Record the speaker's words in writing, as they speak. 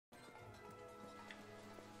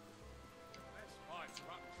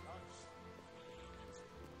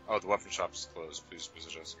Oh, the weapon shop's closed. Please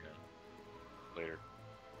visit us again later.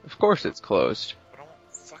 Of course it's closed. But I want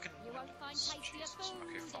fucking weapons. Jesus.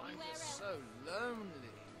 Okay, fine. So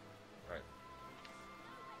lonely. Right.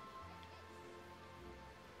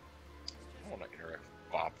 I want to interact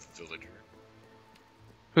with Bob the villager.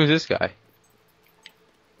 Who's this guy?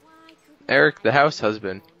 Eric the house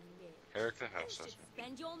husband. Eric the house husband.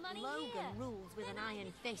 Spend your money Logan rules with an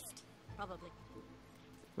iron fist, probably.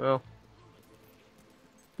 Well,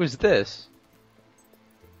 who's this?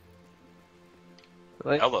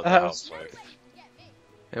 Like Ella the housewife.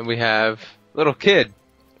 And we have little kid.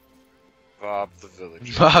 Bob the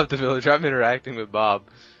villager. Bob the villager. I'm interacting with Bob.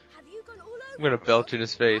 I'm gonna belch in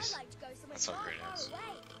his face. That's not very nice.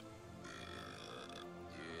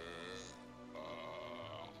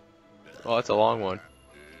 Oh, that's a long one.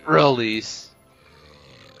 Release.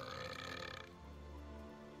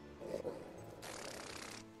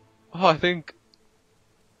 Oh, I think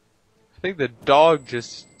the dog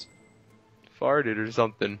just farted or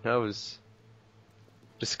something. That was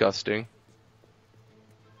disgusting.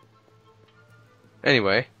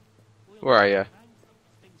 Anyway, where are you?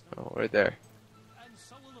 Oh, right there.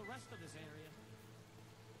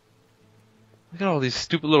 Look at all these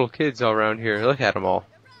stupid little kids all around here. Look at them all.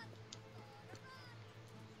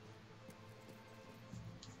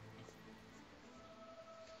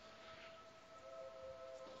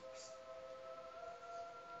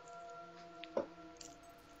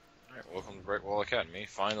 Welcome to Brightwall Academy.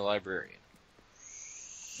 Find the librarian.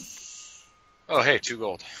 Oh, hey, 2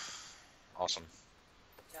 gold. Awesome.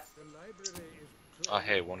 Ah,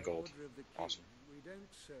 hey, 1 gold. Awesome. We don't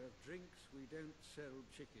serve drinks, we don't sell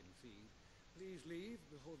chicken feed. Please leave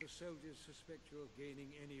before the soldiers suspect you're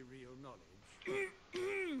gaining any real knowledge.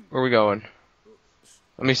 Where are we going?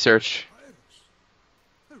 Let me search.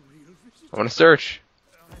 I want to search.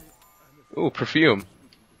 Ooh, perfume.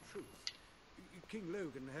 King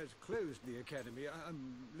Logan has closed the academy.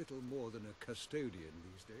 I'm little more than a custodian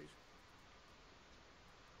these days.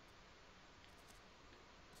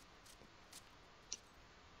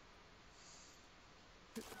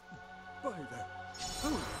 By the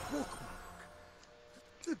holy bookmark,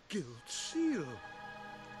 the guild seal.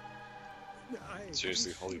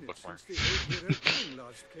 Seriously, holy bookmark.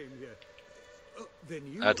 Last came here. Then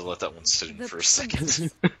you I had to let that one sit in for a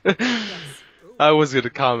second. I was gonna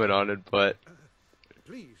comment on it, but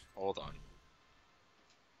please hold on.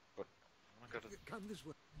 But I gotta come this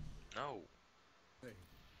way. No.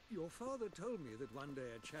 Your father told me that one day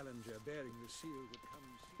a challenger bearing the seal would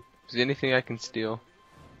come. Is there anything I can steal?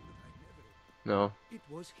 No. It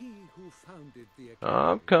was he who founded the academy.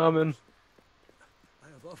 I'm coming. I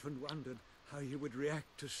have often wondered how you would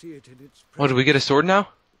react to see it in its presence. Oh, did we get a sword now?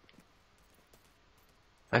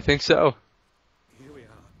 I think so. Here we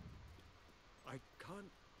are. I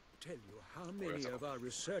can't tell you how many of our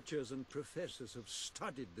researchers and professors have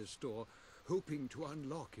studied this door, hoping to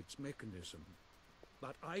unlock its mechanism.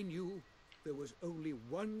 But I knew there was only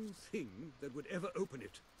one thing that would ever open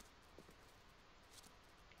it.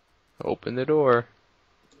 Open the door.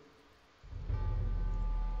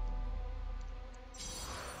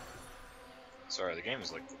 Sorry, the game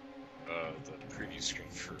is like the preview screen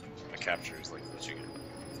for my capture is like glitching it.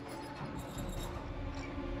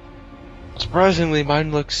 Surprisingly,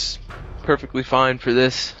 mine looks perfectly fine for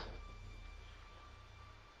this.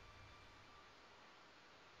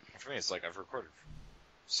 For me, it's like I've recorded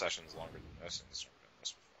sessions longer than this, and it's never done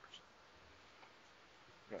this before.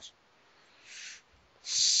 So. Yes.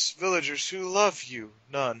 Villagers who love you,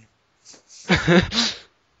 none.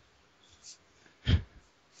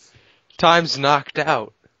 Times knocked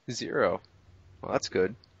out, 0. Well, that's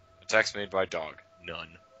good. Attacks made by dog,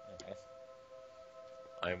 none.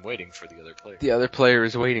 I am waiting for the other player. The other player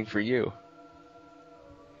is waiting for you.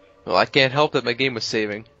 Well, I can't help that my game was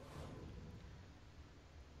saving.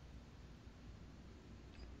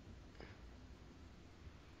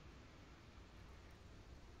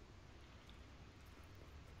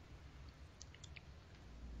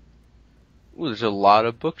 Ooh, there's a lot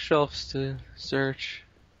of bookshelves to search.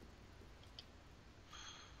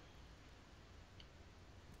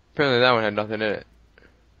 Apparently that one had nothing in it.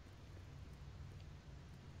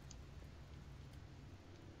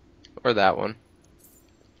 Or that one.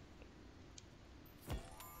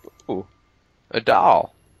 Ooh, a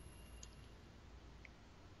doll.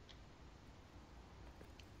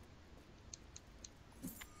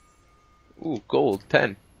 Ooh, gold,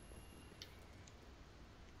 10.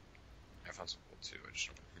 I found some gold too, I just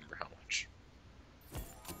don't remember how much.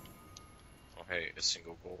 Oh hey, a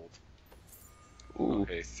single gold. Ooh. Oh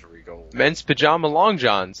hey, 3 gold. Men's pajama long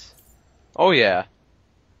johns. Oh yeah.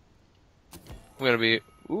 I'm gonna be...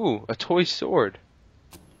 Ooh, a toy sword.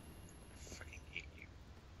 Fucking hate you.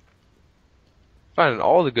 Finding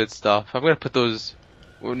all the good stuff. I'm gonna put those.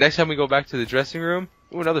 Well, next time we go back to the dressing room.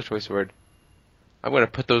 Ooh, another toy sword. I'm gonna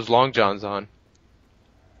put those long johns on.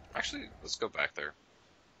 Actually, let's go back there.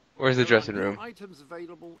 Where's the dressing There are room? new items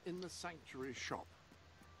available in the sanctuary shop.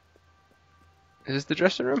 Is this the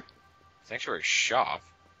dressing room? Sanctuary shop.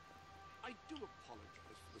 I do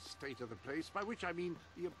apologize for the state of the place, by which I mean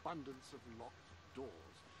the abundance of locked doors.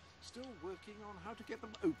 Still working on how to get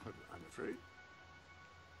them open, I'm afraid.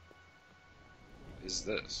 Is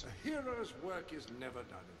this? A hero's work is never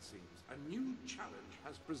done, it seems. A new challenge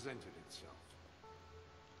has presented itself.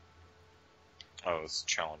 Oh, it's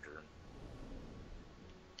Challenger.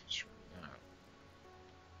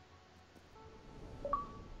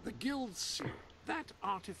 The Guild Seal. That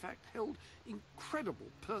artifact held incredible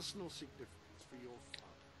personal significance for your father.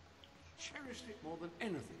 He cherished it more than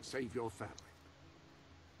anything save your family.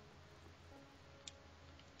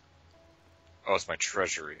 Oh, it's my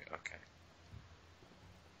treasury. Okay.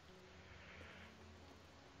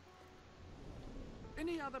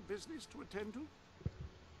 Any other business to attend to?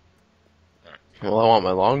 Well, I want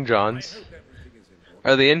my long johns.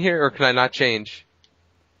 Are they in here, or can I not change?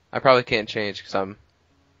 I probably can't change because I'm.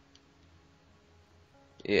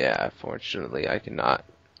 Yeah, fortunately, I cannot.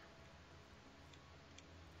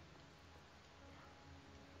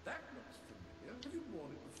 That looks familiar. Have you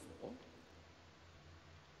worn it before?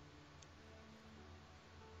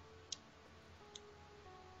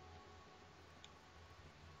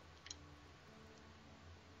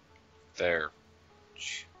 There.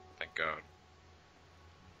 Thank God.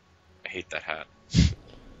 I hate that hat.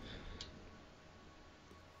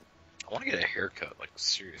 I want to get a haircut, like,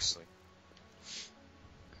 seriously.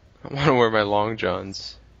 I want to wear my long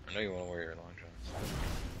johns. I know you want to wear your long johns.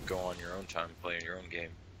 Go on your own time, play in your own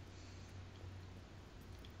game.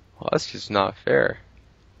 Well, that's just not fair.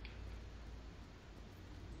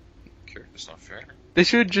 That's not fair. They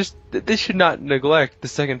should not neglect the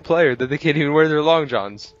second player that they can't even wear their long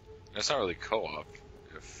johns. It's not really co-op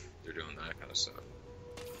if they're doing that kind of stuff.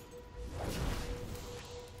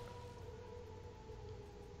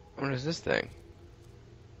 What is this thing?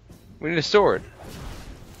 We need a sword.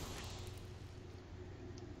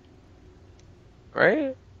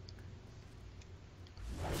 Right?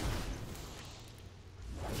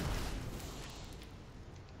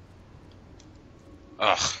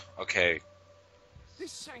 Ugh, okay.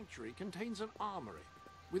 This sanctuary contains an armory,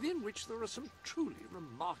 within which there are some truly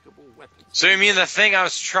remarkable weapons. So you mean the thing I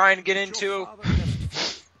was trying to get Your into? father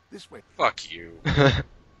left this way. Fuck you. God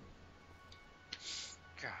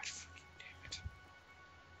fucking damn it.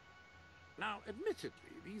 Now, admittedly,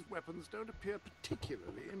 these weapons don't appear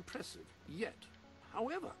particularly impressive yet.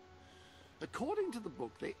 However, according to the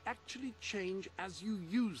book, they actually change as you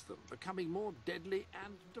use them, becoming more deadly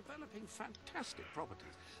and developing fantastic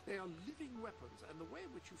properties. They are living weapons, and the way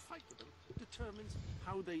in which you fight with them determines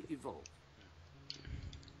how they evolve.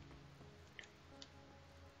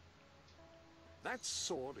 That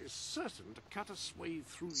sword is certain to cut a swathe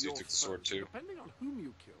through So you your took the sword foes, too? depending on whom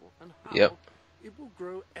you kill and how. Yep. It will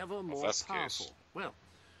grow ever more that's the case. powerful. Well,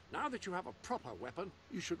 now that you have a proper weapon,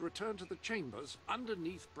 you should return to the chambers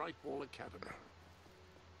underneath Brightwall Academy.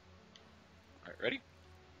 Alright, ready?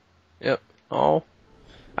 Yep. Oh.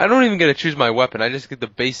 I don't even get to choose my weapon. I just get the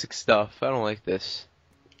basic stuff. I don't like this.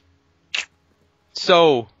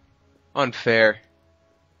 So unfair.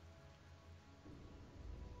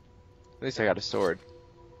 At least I got a sword.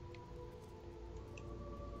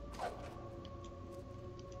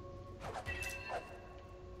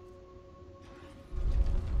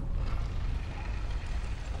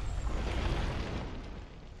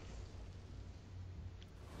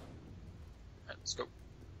 Alright, let's go.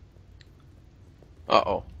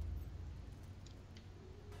 Uh-oh.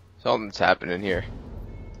 Something's happening here.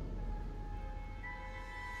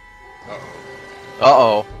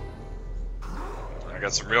 Uh-oh. I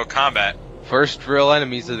got some real combat. First real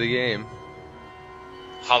enemies of the game.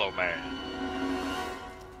 Hollow Man.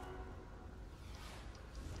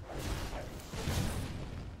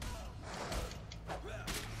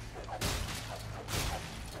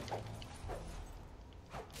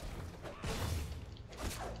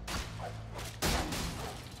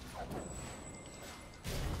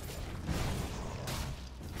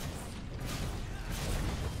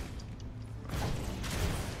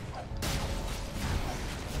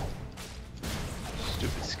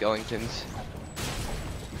 Stupid skeletons.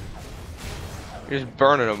 You're just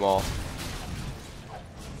burning them all.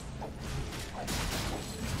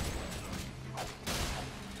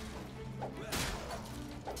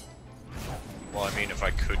 Well, I mean, if I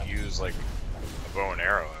could use, like, a a bow and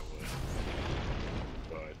arrow, I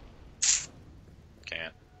would. But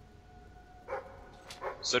can't.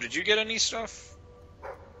 So did you get any stuff?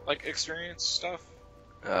 Like experience stuff?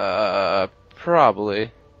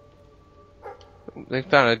 Probably. They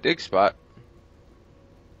found a dig spot.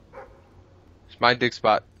 It's my dig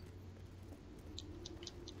spot.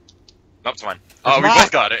 Nope, it's mine. It's Oh, we mine.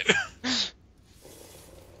 both got it.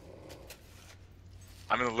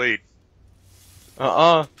 I'm in the lead.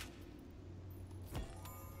 I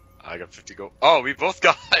got 50 gold. Oh, we both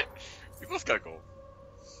got gold.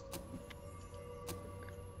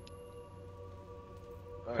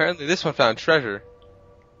 Apparently this one found treasure,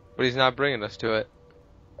 but he's not bringing us to it.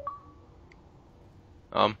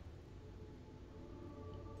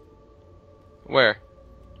 Where?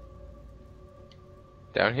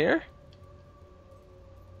 Down here?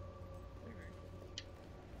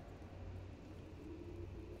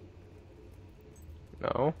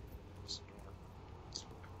 No.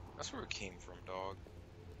 That's where it came from, dog.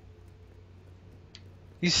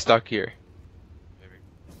 He's stuck here. Maybe.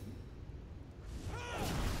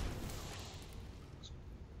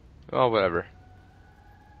 Oh, whatever.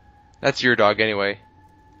 That's your dog anyway.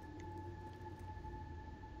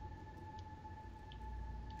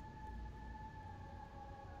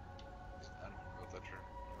 I don't know about that turn.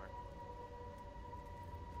 Anyway.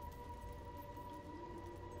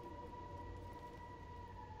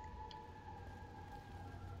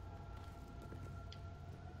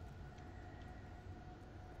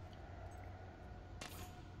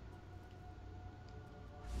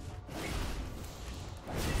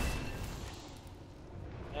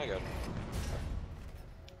 I got it.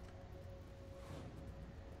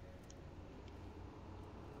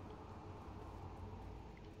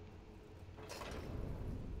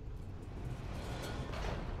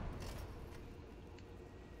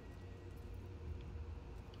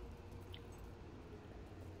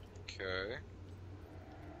 Okay.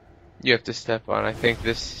 You have to step on, I think,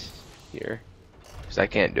 this here. Because I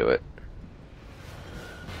can't do it.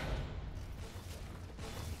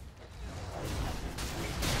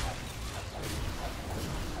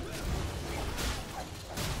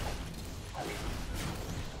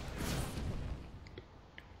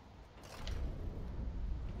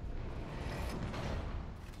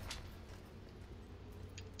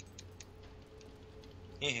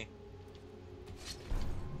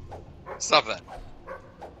 Stop that.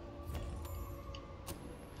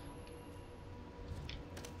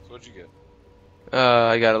 So what'd you get?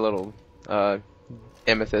 I got a little,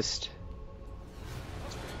 amethyst.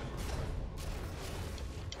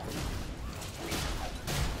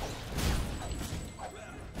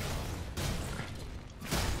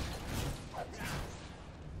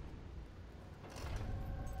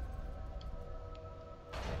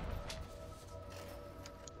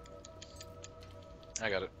 I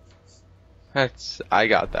got it. I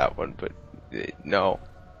got that one, but no.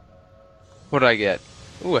 What did I get?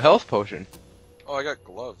 Ooh, a health potion. Oh, I got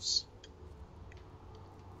gloves.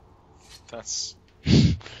 That's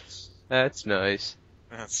That's nice.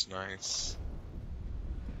 nice.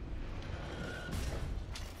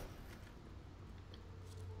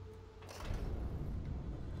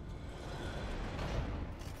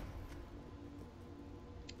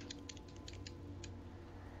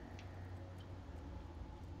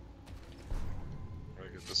 What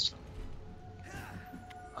did I get this time?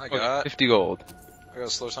 I Okay, got 50 gold. a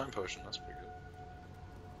slow time potion. That's pretty good.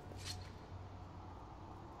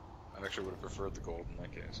 I actually would have preferred the gold in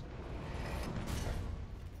that case.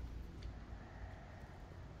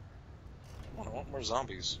 I want more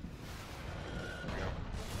zombies. There we go.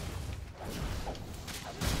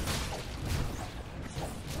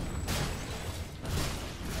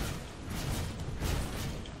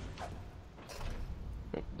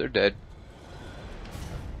 Oh, they're dead.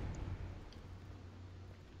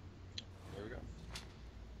 There we go.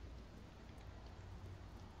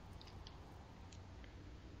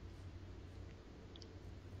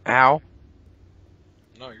 Ow.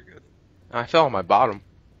 No, you're good. I fell on my bottom.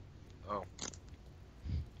 Oh.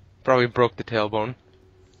 Probably broke the tailbone.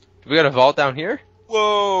 We got a vault down here?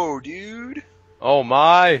 Whoa, dude! Oh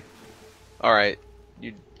my! Alright.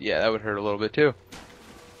 Yeah, that would hurt a little bit too.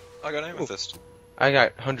 I got amethyst. I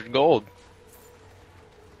got 100 gold.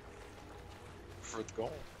 For the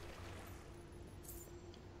gold.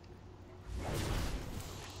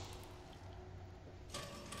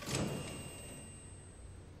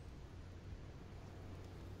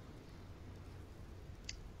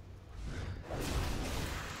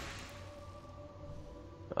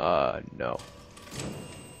 No.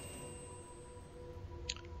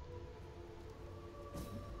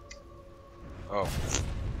 Oh.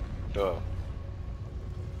 Duh.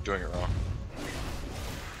 Doing it wrong.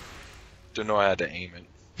 Didn't know I had to aim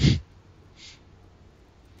it.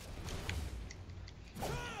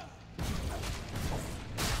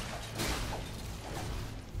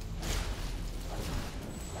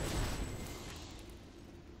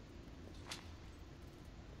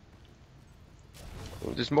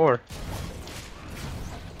 Oh, there's more.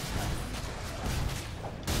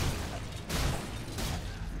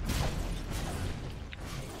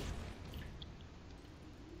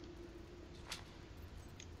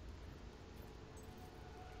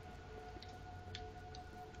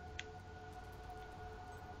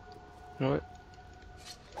 What?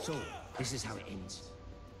 So, this is how it ends.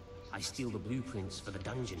 I steal the blueprints for the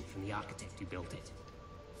dungeon from the architect who built it.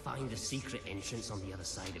 Find a secret entrance on the other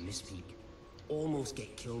side of Mistpeak. Almost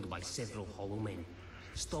get killed by several hollow men.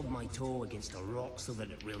 Stub my toe against a rock so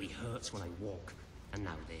that it really hurts when I walk. And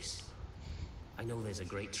now this. I know there's a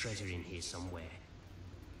great treasure in here somewhere.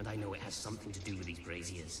 And I know it has something to do with these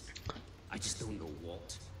braziers. I just don't know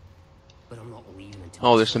what. But I'm not leaving until...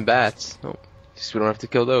 Oh, there's some bats. Oh, guess we don't have to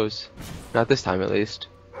kill those. Not this time, at least.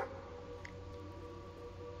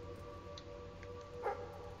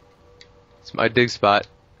 It's my dig spot.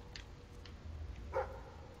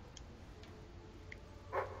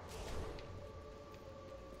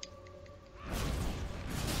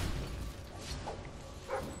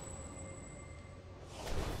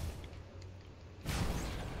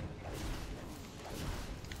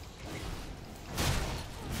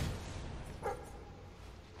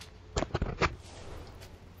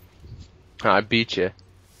 I beat you.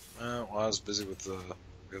 Well, I was busy with the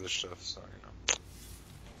other stuff, so you know.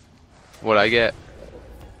 What'd I get?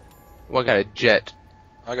 Well, I got a jet.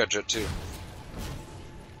 I got jet too.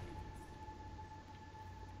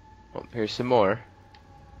 Oh, here's some more.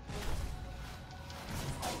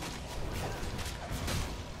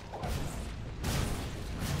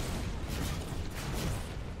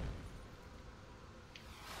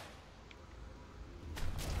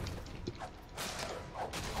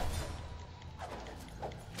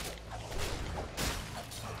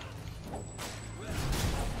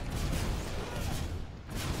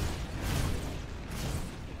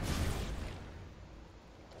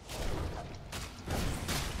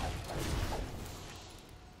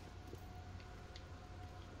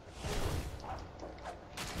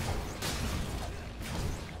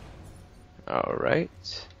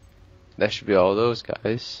 Alright. That should be all those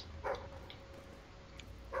guys.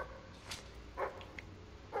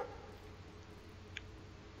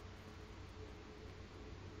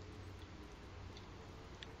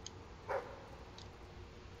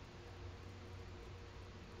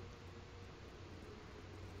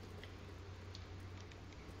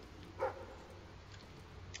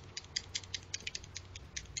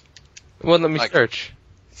 It wouldn't let me search.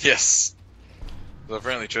 Yes. So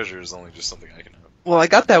apparently treasure is only just something I can have. Well, I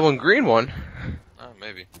got that one green one. Oh,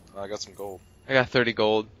 maybe. I got some gold. I got 30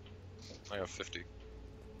 gold. I got 50. They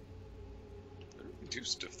really do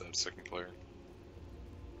stiff that second player.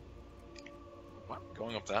 Why am I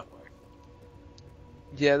going up that way?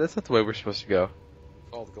 Yeah, that's not the way we're supposed to go.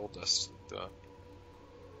 Follow the gold dust. Duh.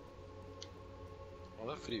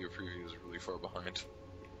 Well, that video preview is really far behind.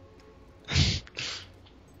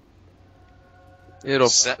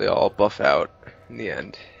 It'll probably all buff out in the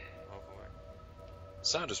end. Oh boy.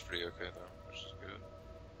 Sound is pretty okay though, which is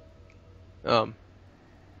good.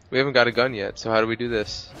 We haven't got a gun yet, so how do we do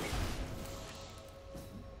this?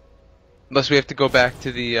 Unless we have to go back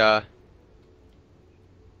to the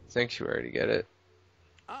sanctuary to get it.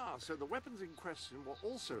 Ah, so the weapons in question were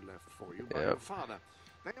also left for you by your father.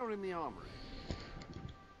 They are in the armory.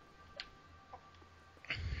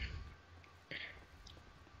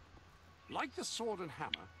 Like the sword and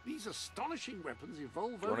hammer, these astonishing weapons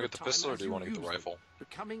evolve Do you want over to get the time pistol or as do you want to use get the them, rifle?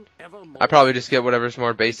 becoming ever more I probably just get whatever's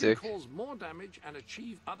more They basic. can cause more damage and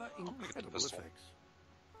achieve other incredible pistol. effects.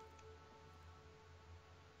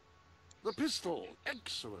 The pistol,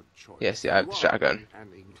 excellent choice. Yes, yeah, I have the You are shotgun. in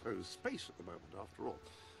an enclosed space at the moment, after all.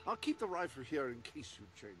 I'll keep the rifle here in case you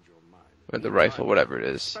change your mind. Or the Meantime, rifle, whatever it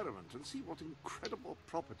is. Experiment and see what incredible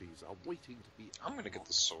properties are waiting to be. I'm gonna get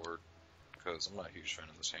the sword, because I'm not a huge fan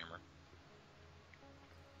of this hammer.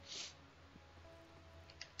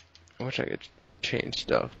 I wish I could change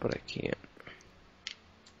stuff, but I can't.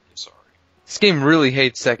 I'm sorry. This game really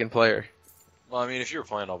hates second player. Well, I mean, if you were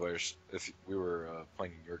playing all by if we were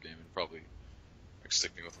playing your game, it'd probably like,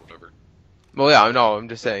 stick me with whatever. Well, yeah, no, I'm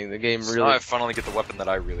just saying the game So really. now I finally get the weapon that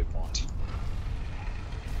I really want.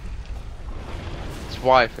 It's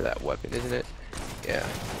Y for that weapon, isn't it? Yeah.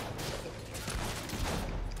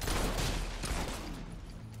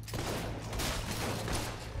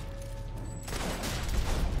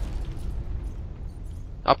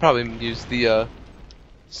 I'll probably use the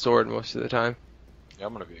sword most of the time. Yeah,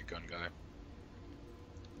 I'm gonna be a gun guy.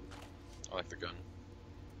 I like the gun.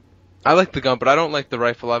 I like the gun, but I don't like the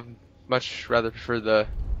rifle. I'd much rather prefer the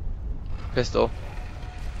pistol.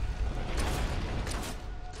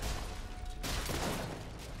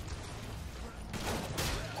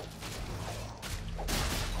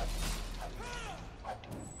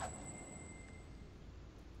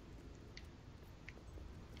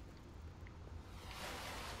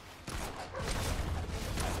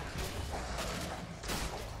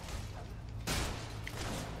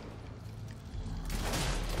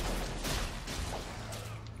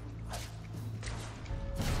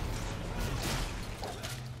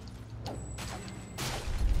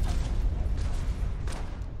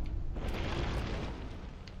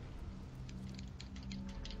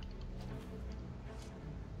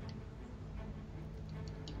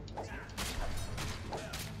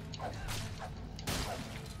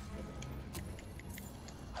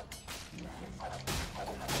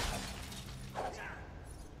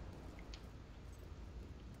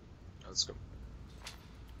 Let's go.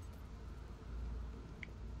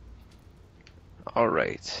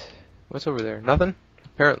 Alright. What's over there? Nothing?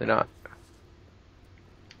 Apparently not.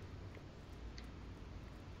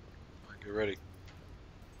 Alright, get ready.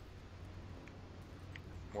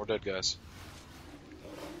 More dead guys.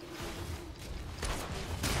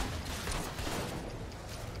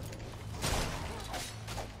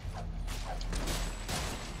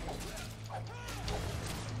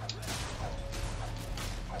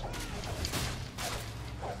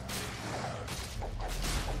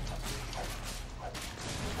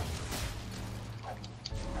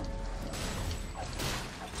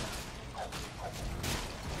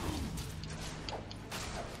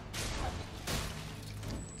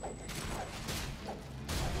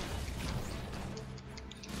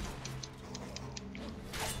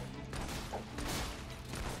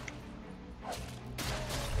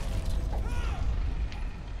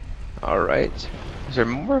 Alright. Is there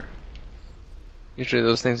more? Usually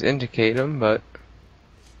those things indicate them, but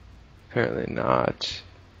apparently not.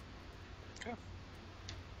 Okay.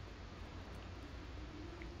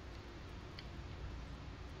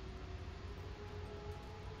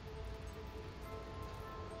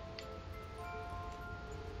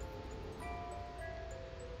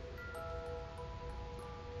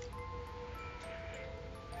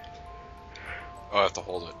 Oh, I have to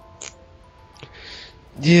hold it.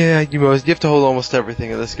 Yeah, you have to hold almost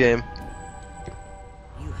everything in this game.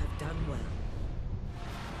 You have done well.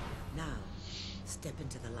 Now, step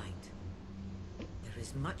into the light. There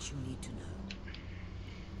is much you need to know.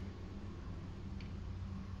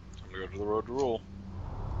 I'm gonna go to the road to rule.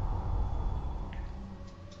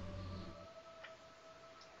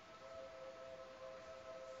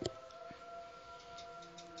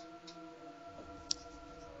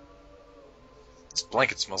 This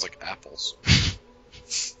blanket smells like apples.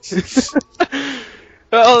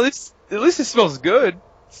 Well, at least it smells good.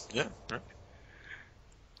 Yeah. Right.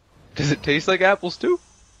 Does it taste like apples too?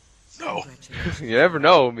 No. Congratulations. You never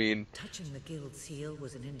know, I mean. Touching the guild seal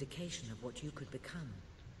was an indication of what you could become.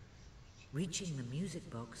 Reaching the music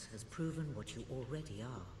box has proven what you already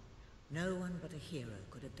are. No one but a hero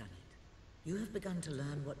could have done it. You have begun to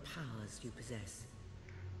learn what powers you possess,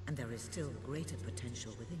 and there is still greater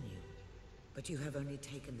potential within you. But you have only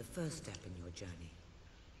taken the first step in your journey.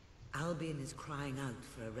 Albion is crying out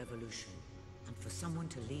for a revolution, and for someone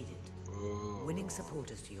to lead it. Whoa. Winning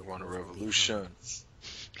supporters to your Want a cause will be revolution? hard.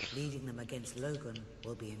 Leading them against Logan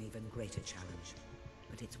will be an even greater challenge.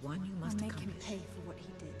 But it's one you I'll must make him accomplish. pay for what he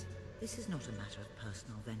did. This is not a matter of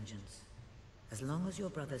personal vengeance. As long as your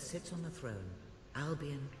brother sits on the throne,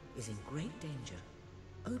 Albion is in great danger.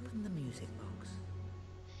 Open the music box.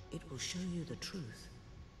 It will show you the truth.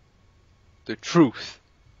 The truth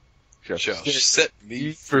Shall set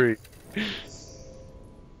me free. This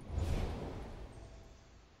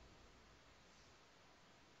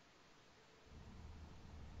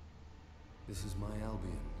is my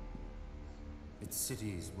Albion. Its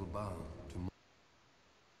cities will bow to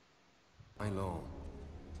my law,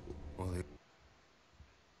 or they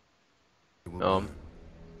will burn.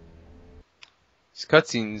 This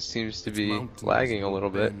cutscene seems to Its be mountains lagging a will little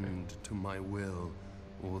bit. bend to my will,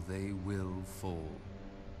 or they will fall.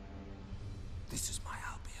 This is my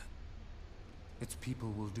Albion. Its people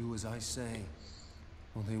will do as I say,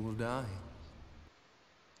 or they will die.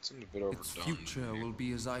 Seemed a bit overdone. Its future will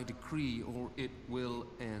be as I decree, or it will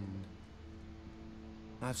end.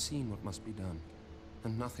 I've seen what must be done,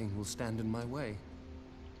 and nothing will stand in my way.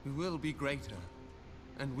 We will be greater,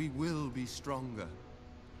 and we will be stronger,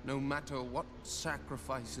 no matter what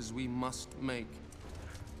sacrifices we must make.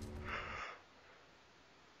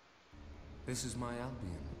 This is my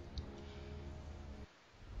Albion.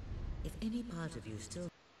 If any part of you still